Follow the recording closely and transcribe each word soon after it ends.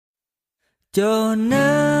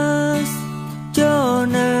Jones,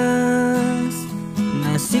 Jones,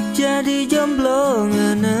 nasib jadi jomblo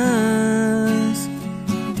ngenes.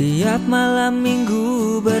 Tiap malam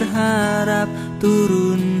minggu berharap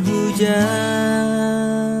turun hujan.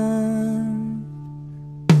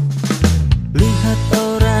 Lihat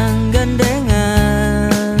orang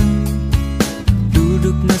gandengan,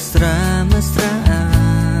 duduk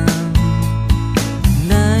mesra-mesraan,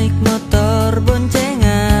 naik motor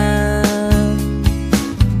boncengan,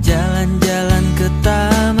 jalan-jalan ke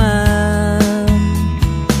taman.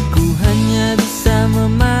 Ku hanya bisa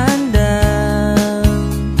memandang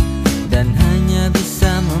dan hanya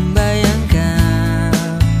bisa membayangkan,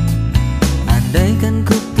 andaikan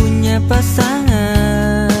ku punya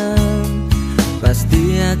pasangan,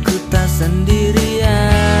 pasti aku tak sendirian.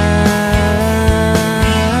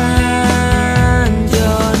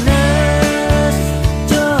 Jones,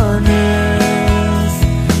 Jones,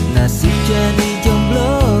 nasib jadi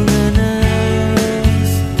jomblo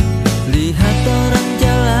ngenes. Lihat orang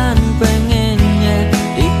jalan pengennya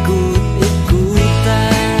ikut-ikutan.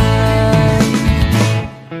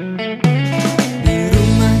 Di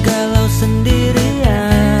rumah galau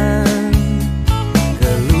sendirian,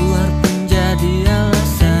 keluar pun jadi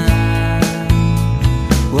alasan.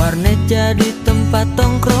 Warnet jadi tempat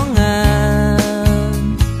tongkrongan,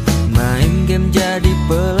 main game jadi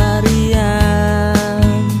pelarian.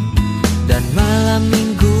 Dan malam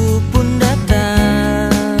minggu pun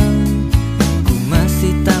datang, ku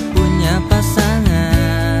masih tak punya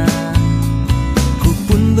pasangan. Ku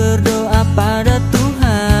pun berdoa pada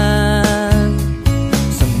Tuhan,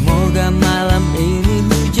 semoga malam ini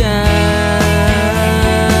hujan.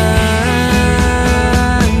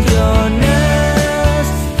 Jones,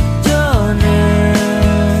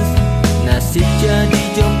 Jones, nasib jadi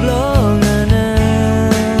jomblo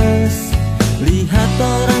ngenes. Lihat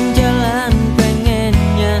orang jalan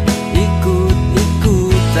pengennya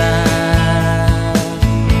ikut-ikutan.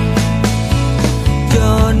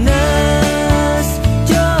 Jones,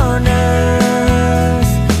 Jones,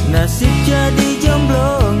 nasib jadi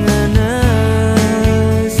jomblo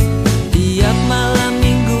ngenes. Tiap malam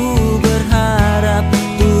minggu berharap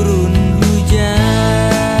turun hujan.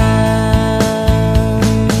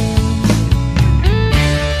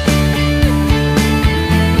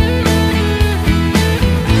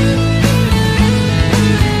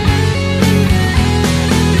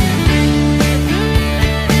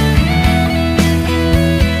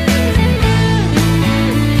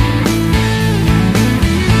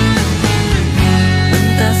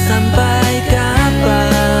 Entah sampai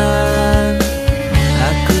kapan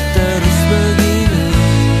aku terus begini,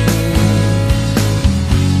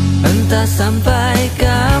 entah sampai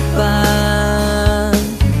kapan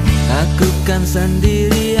aku kan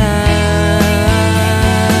sendirian.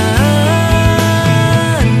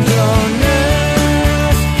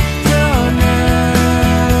 Jones,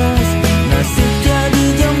 Jones, nasib jadi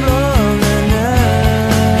jomblo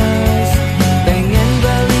ngenes. Pengen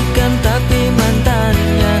balikan tapi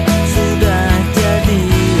mantannya sudah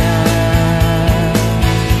jadian.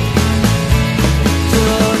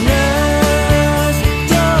 Jones,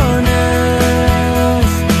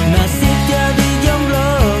 Jones, nasib jadi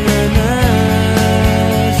jomblo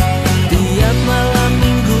ngenes. Tiap malam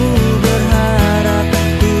minggu berharap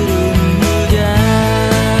turun hujan.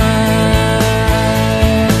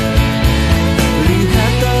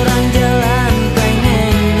 Lihat orang jalan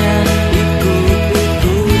pengennya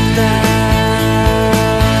ikut-ikutan.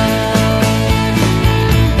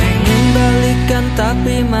 Pengen balikan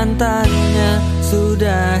tapi mantannya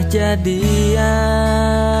sudah jadian.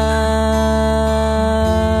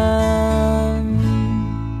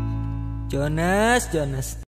 Jones, Jones.